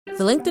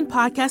The LinkedIn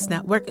Podcast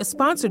Network is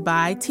sponsored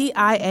by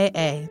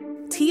TIAA.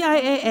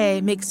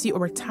 TIAA makes you a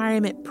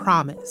retirement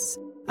promise,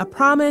 a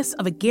promise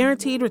of a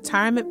guaranteed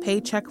retirement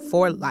paycheck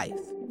for life.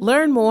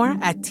 Learn more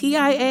at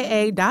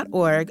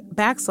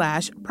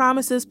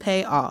TIAA.org/promises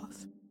pay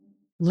off.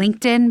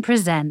 LinkedIn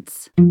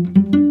presents.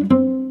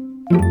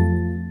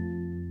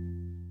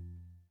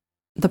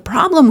 The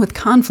problem with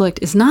conflict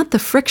is not the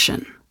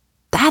friction.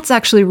 That's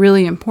actually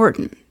really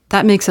important.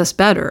 That makes us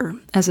better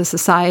as a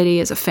society,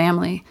 as a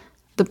family.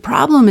 The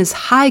problem is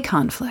high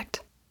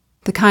conflict,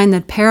 the kind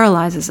that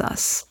paralyzes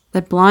us,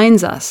 that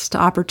blinds us to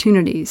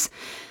opportunities,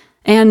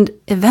 and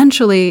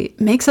eventually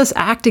makes us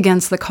act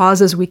against the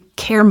causes we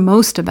care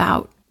most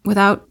about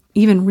without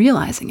even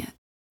realizing it.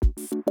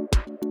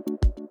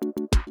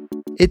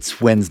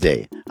 It's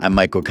Wednesday. I'm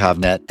Michael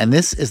Kovnat, and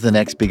this is the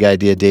Next Big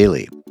Idea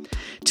Daily.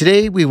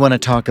 Today, we want to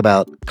talk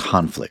about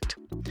conflict.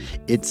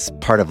 It's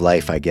part of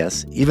life, I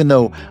guess, even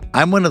though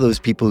I'm one of those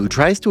people who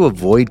tries to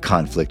avoid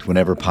conflict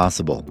whenever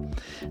possible.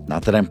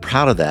 Not that I'm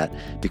proud of that,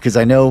 because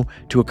I know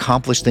to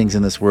accomplish things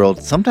in this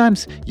world,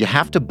 sometimes you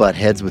have to butt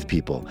heads with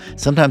people.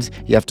 Sometimes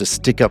you have to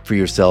stick up for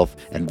yourself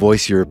and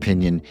voice your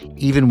opinion,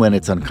 even when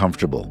it's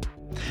uncomfortable.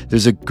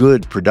 There's a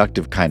good,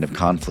 productive kind of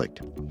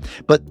conflict.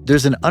 But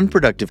there's an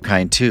unproductive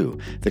kind too,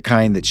 the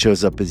kind that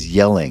shows up as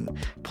yelling,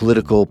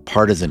 political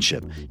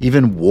partisanship,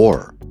 even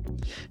war.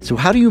 So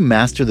how do you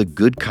master the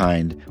good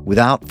kind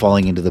without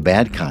falling into the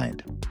bad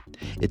kind?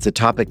 It's a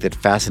topic that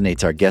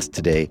fascinates our guest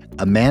today,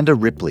 Amanda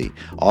Ripley,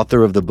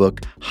 author of the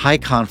book High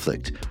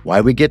Conflict: Why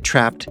We Get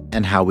Trapped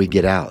and How We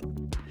Get Out.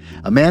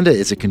 Amanda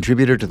is a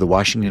contributor to The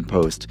Washington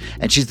Post,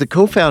 and she's the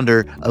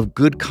co-founder of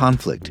Good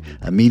Conflict,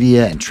 a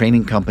media and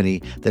training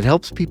company that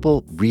helps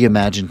people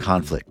reimagine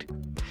conflict.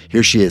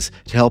 Here she is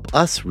to help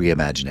us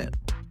reimagine it.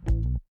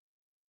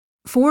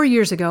 4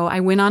 years ago,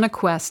 I went on a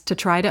quest to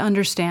try to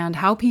understand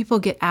how people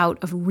get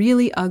out of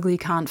really ugly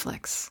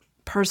conflicts.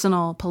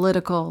 Personal,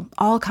 political,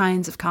 all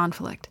kinds of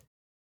conflict.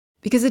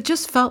 Because it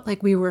just felt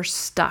like we were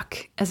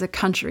stuck as a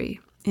country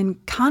in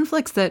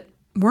conflicts that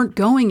weren't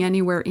going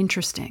anywhere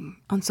interesting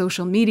on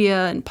social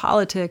media and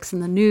politics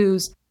and the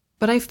news.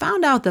 But I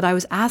found out that I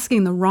was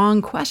asking the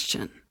wrong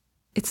question.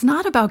 It's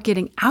not about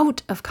getting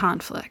out of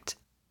conflict.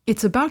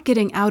 It's about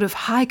getting out of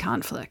high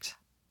conflict.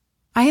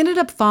 I ended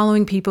up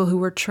following people who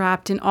were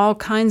trapped in all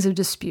kinds of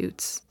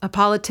disputes. A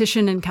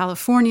politician in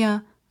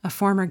California, a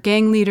former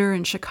gang leader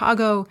in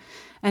Chicago,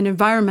 an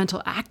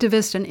environmental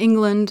activist in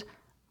England,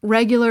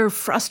 regular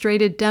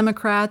frustrated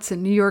Democrats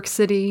in New York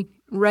City,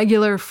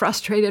 regular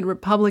frustrated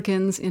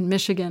Republicans in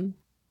Michigan.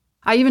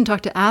 I even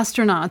talked to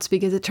astronauts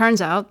because it turns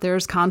out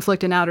there's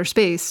conflict in outer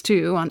space,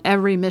 too, on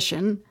every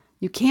mission.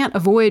 You can't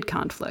avoid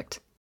conflict.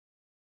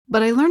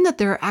 But I learned that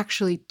there are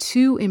actually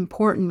two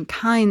important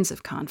kinds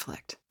of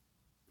conflict.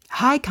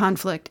 High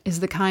conflict is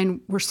the kind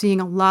we're seeing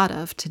a lot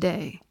of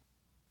today.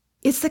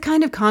 It's the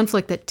kind of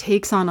conflict that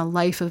takes on a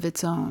life of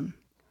its own.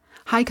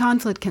 High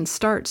conflict can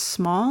start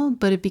small,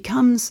 but it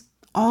becomes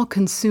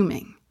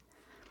all-consuming.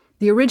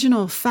 The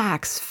original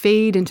facts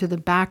fade into the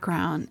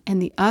background,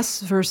 and the us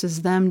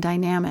versus them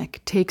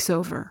dynamic takes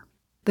over.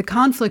 The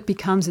conflict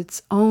becomes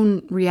its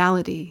own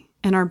reality,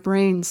 and our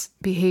brains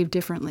behave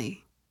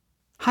differently.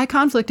 High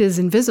conflict is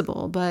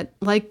invisible, but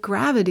like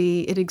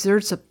gravity, it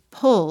exerts a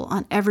pull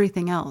on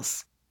everything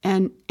else.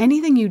 And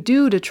anything you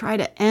do to try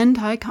to end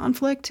high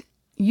conflict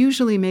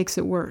usually makes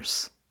it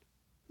worse.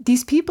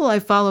 These people I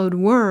followed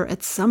were,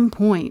 at some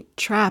point,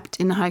 trapped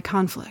in high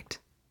conflict.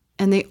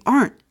 And they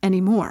aren't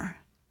anymore.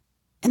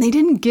 And they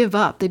didn't give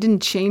up. They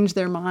didn't change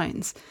their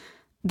minds.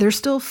 They're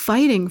still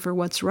fighting for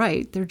what's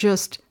right. They're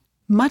just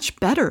much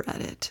better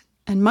at it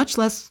and much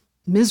less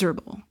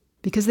miserable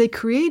because they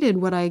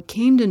created what I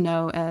came to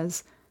know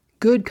as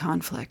good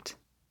conflict.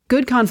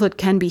 Good conflict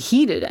can be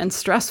heated and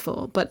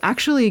stressful, but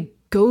actually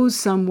goes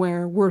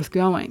somewhere worth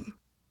going.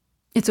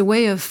 It's a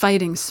way of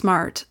fighting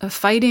smart, of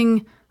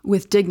fighting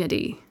with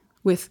dignity,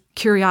 with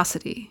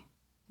curiosity.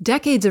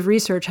 Decades of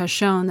research has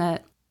shown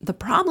that the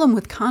problem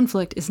with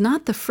conflict is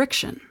not the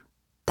friction.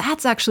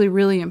 That's actually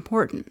really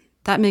important.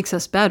 That makes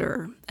us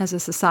better as a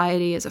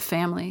society, as a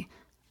family.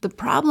 The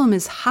problem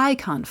is high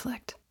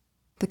conflict,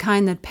 the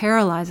kind that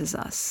paralyzes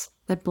us,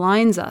 that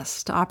blinds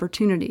us to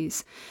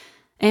opportunities,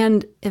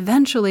 and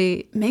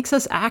eventually makes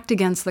us act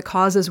against the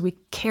causes we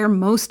care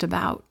most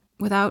about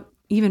without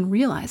even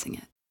realizing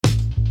it.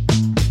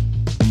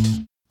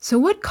 So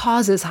what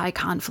causes high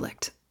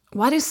conflict?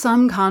 Why do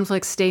some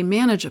conflicts stay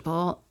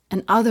manageable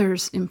and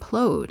others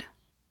implode?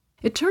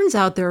 It turns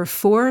out there are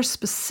 4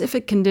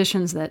 specific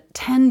conditions that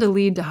tend to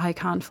lead to high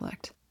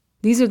conflict.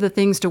 These are the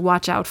things to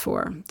watch out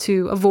for,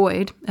 to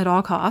avoid at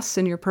all costs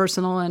in your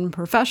personal and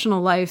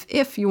professional life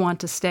if you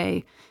want to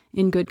stay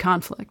in good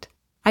conflict.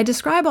 I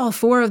describe all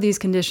 4 of these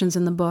conditions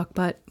in the book,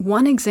 but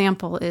one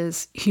example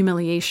is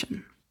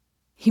humiliation.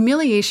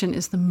 Humiliation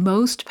is the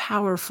most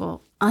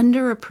powerful,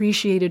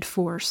 underappreciated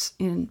force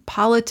in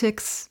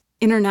politics,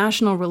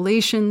 international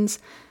relations,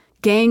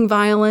 gang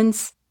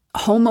violence,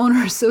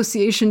 homeowner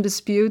association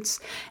disputes.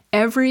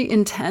 Every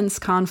intense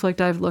conflict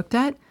I've looked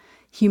at,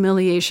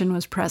 humiliation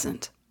was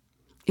present.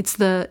 It's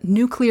the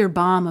nuclear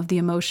bomb of the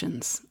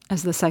emotions,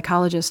 as the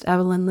psychologist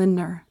Evelyn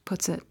Lindner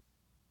puts it.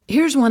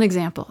 Here's one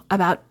example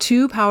about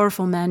two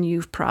powerful men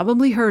you've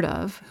probably heard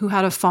of who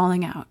had a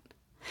falling out.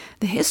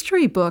 The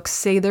history books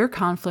say their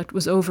conflict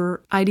was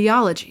over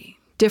ideology,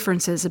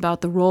 differences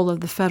about the role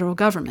of the federal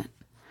government.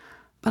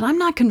 But I'm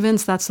not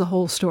convinced that's the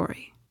whole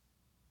story.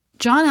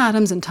 John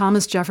Adams and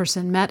Thomas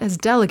Jefferson met as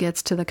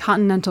delegates to the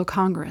Continental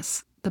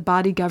Congress, the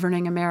body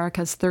governing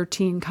America's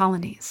 13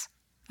 colonies.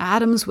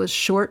 Adams was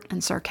short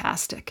and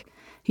sarcastic.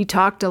 He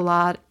talked a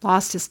lot,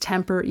 lost his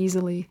temper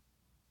easily.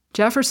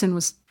 Jefferson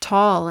was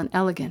tall and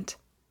elegant.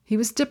 He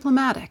was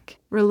diplomatic,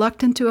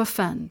 reluctant to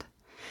offend.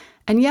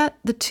 And yet,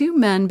 the two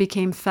men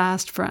became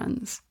fast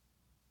friends.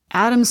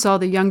 Adams saw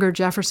the younger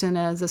Jefferson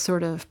as a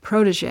sort of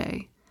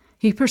protege.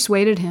 He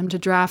persuaded him to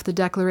draft the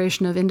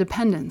Declaration of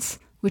Independence,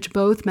 which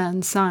both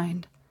men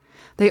signed.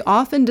 They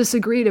often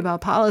disagreed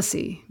about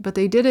policy, but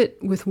they did it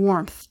with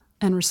warmth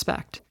and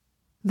respect.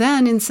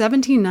 Then, in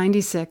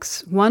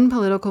 1796, one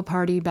political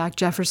party backed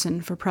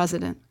Jefferson for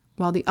president,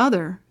 while the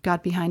other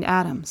got behind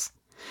Adams.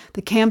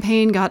 The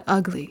campaign got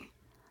ugly.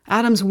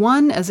 Adams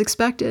won as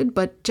expected,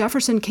 but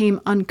Jefferson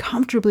came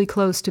uncomfortably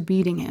close to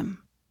beating him.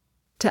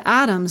 To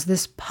Adams,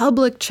 this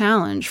public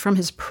challenge from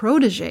his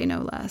protege,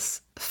 no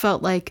less,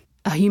 felt like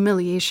a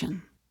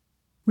humiliation.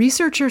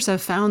 Researchers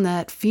have found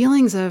that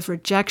feelings of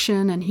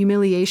rejection and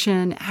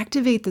humiliation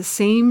activate the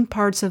same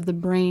parts of the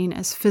brain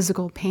as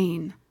physical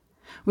pain,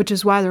 which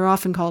is why they're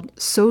often called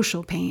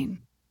social pain.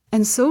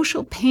 And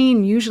social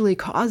pain usually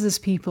causes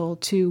people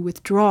to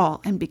withdraw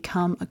and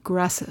become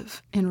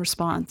aggressive in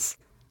response,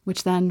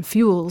 which then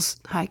fuels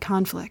high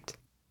conflict.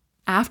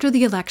 After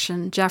the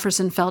election,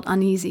 Jefferson felt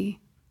uneasy.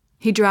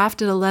 He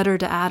drafted a letter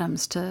to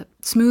Adams to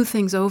smooth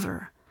things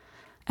over,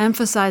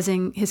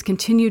 emphasizing his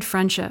continued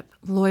friendship,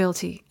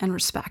 loyalty, and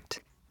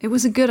respect. It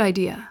was a good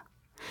idea.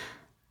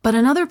 But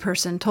another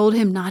person told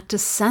him not to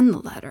send the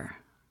letter.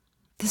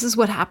 This is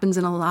what happens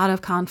in a lot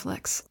of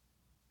conflicts.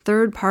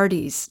 Third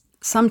parties,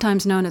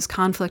 sometimes known as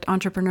conflict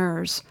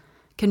entrepreneurs,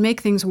 can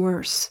make things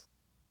worse.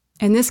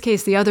 In this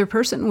case, the other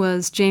person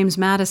was James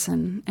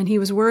Madison, and he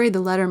was worried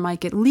the letter might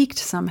get leaked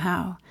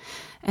somehow,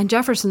 and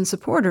Jefferson's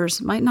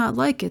supporters might not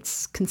like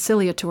its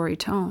conciliatory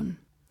tone.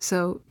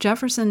 So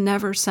Jefferson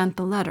never sent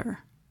the letter,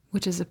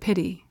 which is a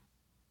pity.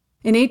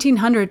 In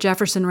 1800,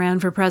 Jefferson ran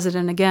for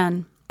president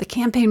again. The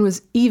campaign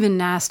was even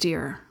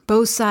nastier.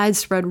 Both sides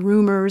spread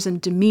rumors and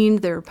demeaned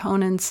their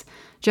opponents.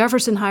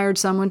 Jefferson hired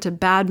someone to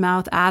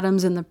badmouth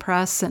Adams in the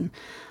press, and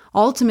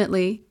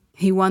ultimately,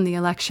 he won the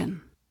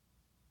election.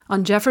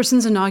 On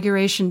Jefferson's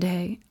inauguration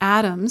day,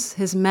 Adams,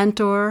 his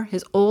mentor,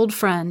 his old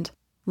friend,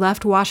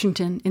 left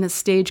Washington in a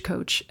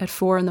stagecoach at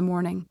 4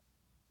 a.m.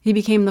 He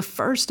became the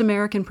first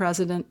American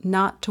president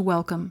not to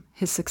welcome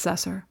his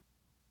successor.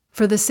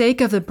 For the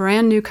sake of the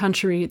brand new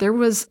country, there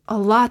was a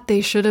lot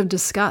they should have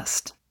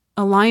discussed,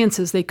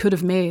 alliances they could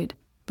have made,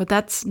 but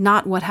that's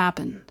not what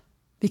happened,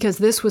 because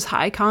this was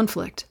high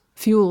conflict,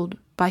 fueled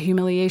by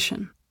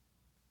humiliation.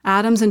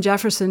 Adams and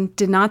Jefferson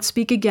did not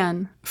speak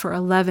again for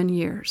 11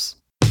 years.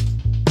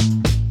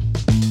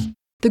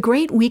 The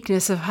great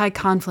weakness of high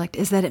conflict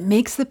is that it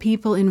makes the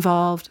people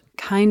involved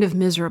kind of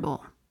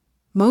miserable.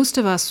 Most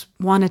of us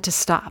want it to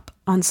stop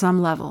on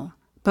some level,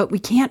 but we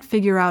can't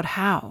figure out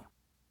how.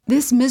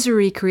 This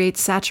misery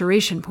creates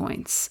saturation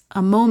points,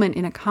 a moment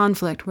in a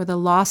conflict where the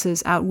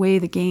losses outweigh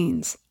the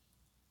gains.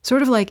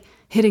 Sort of like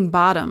hitting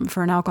bottom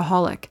for an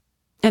alcoholic.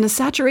 And a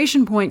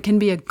saturation point can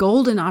be a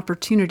golden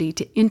opportunity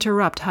to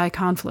interrupt high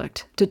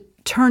conflict, to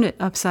turn it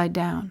upside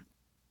down.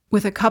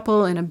 With a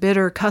couple in a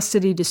bitter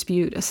custody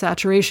dispute, a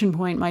saturation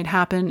point might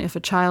happen if a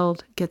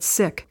child gets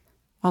sick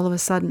all of a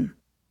sudden.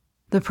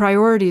 The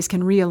priorities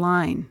can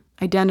realign,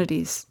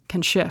 identities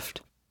can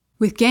shift.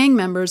 With gang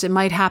members, it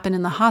might happen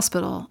in the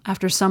hospital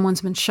after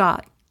someone's been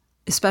shot,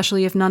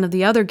 especially if none of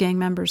the other gang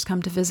members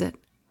come to visit.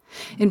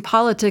 In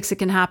politics, it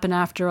can happen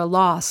after a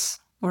loss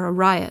or a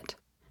riot.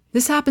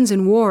 This happens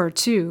in war,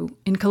 too.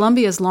 In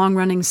Colombia's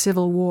long-running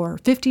civil war,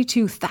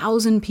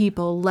 52,000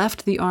 people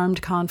left the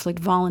armed conflict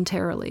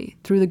voluntarily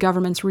through the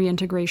government's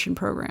reintegration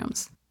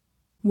programs.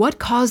 What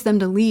caused them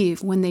to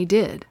leave when they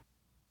did?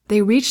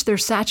 They reached their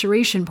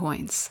saturation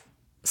points.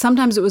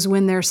 Sometimes it was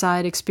when their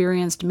side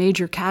experienced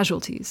major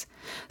casualties.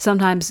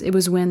 Sometimes it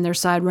was when their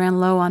side ran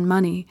low on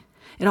money.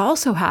 It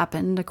also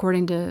happened,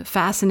 according to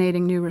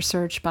fascinating new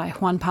research by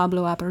Juan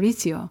Pablo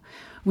Aparicio,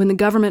 when the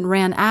government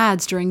ran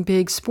ads during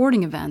big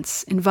sporting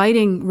events,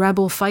 inviting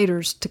rebel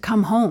fighters to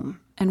come home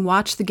and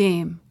watch the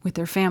game with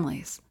their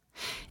families.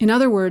 In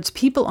other words,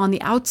 people on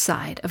the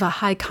outside of a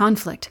high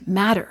conflict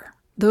matter.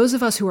 Those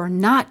of us who are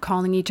not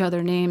calling each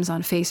other names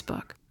on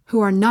Facebook, who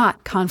are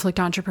not conflict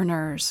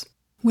entrepreneurs.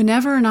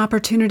 Whenever an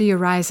opportunity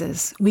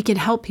arises, we can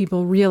help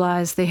people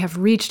realize they have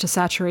reached a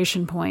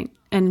saturation point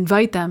and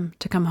invite them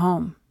to come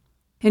home.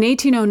 In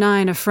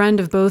 1809, a friend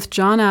of both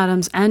John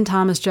Adams and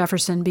Thomas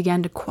Jefferson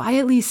began to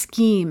quietly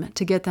scheme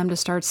to get them to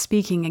start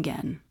speaking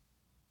again.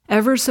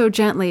 Ever so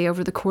gently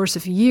over the course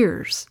of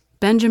years,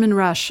 Benjamin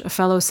Rush, a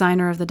fellow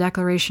signer of the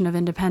Declaration of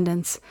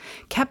Independence,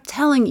 kept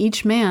telling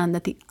each man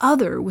that the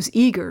other was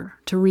eager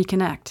to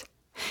reconnect.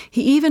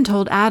 He even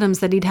told Adams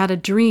that he'd had a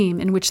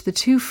dream in which the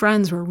two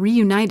friends were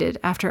reunited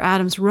after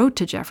Adams wrote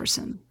to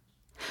Jefferson.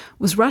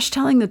 Was Rush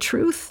telling the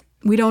truth?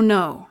 We don't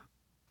know.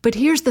 But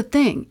here's the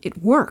thing,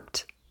 it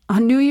worked.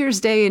 On New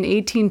Year's Day in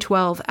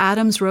 1812,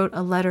 Adams wrote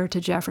a letter to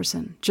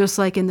Jefferson, just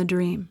like in the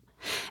dream.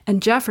 And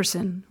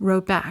Jefferson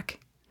wrote back.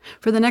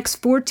 For the next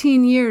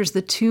 14 years,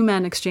 the two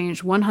men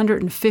exchanged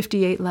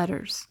 158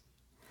 letters.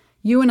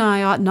 "You and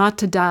I ought not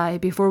to die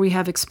before we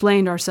have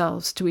explained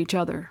ourselves to each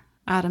other,"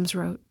 Adams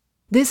wrote.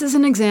 This is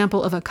an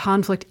example of a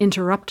conflict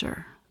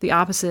interrupter, the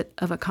opposite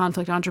of a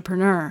conflict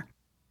entrepreneur.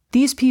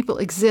 These people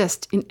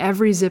exist in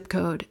every zip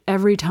code,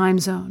 every time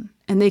zone,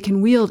 and they can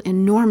wield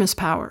enormous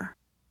power.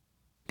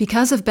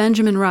 Because of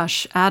Benjamin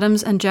Rush,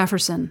 Adams and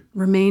Jefferson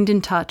remained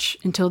in touch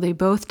until they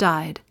both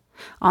died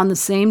on the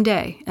same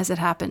day as it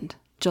happened,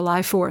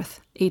 July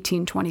 4th,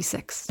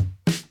 1826.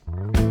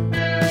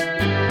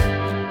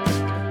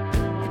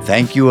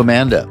 Thank you,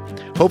 Amanda.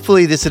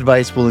 Hopefully this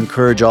advice will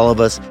encourage all of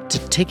us to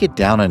take it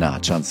down a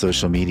notch on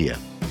social media.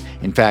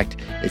 In fact,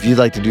 if you'd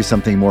like to do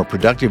something more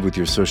productive with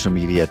your social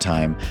media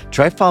time,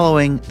 try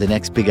following the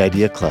Next Big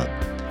Idea Club.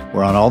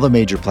 We're on all the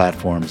major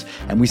platforms,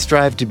 and we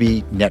strive to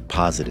be net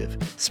positive,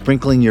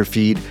 sprinkling your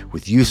feed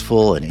with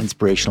useful and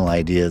inspirational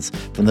ideas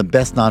from the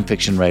best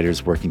nonfiction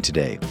writers working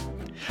today.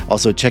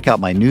 Also, check out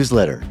my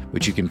newsletter,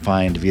 which you can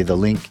find via the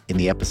link in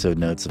the episode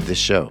notes of this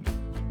show.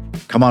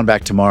 Come on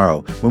back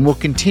tomorrow when we'll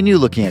continue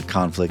looking at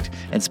conflict,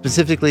 and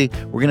specifically,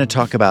 we're going to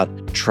talk about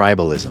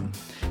tribalism.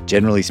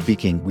 Generally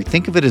speaking, we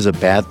think of it as a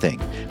bad thing,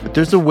 but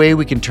there's a way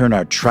we can turn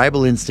our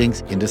tribal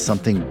instincts into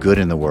something good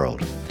in the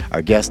world.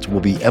 Our guest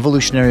will be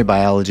evolutionary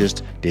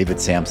biologist David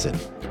Sampson,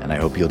 and I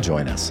hope you'll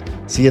join us.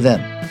 See you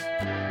then.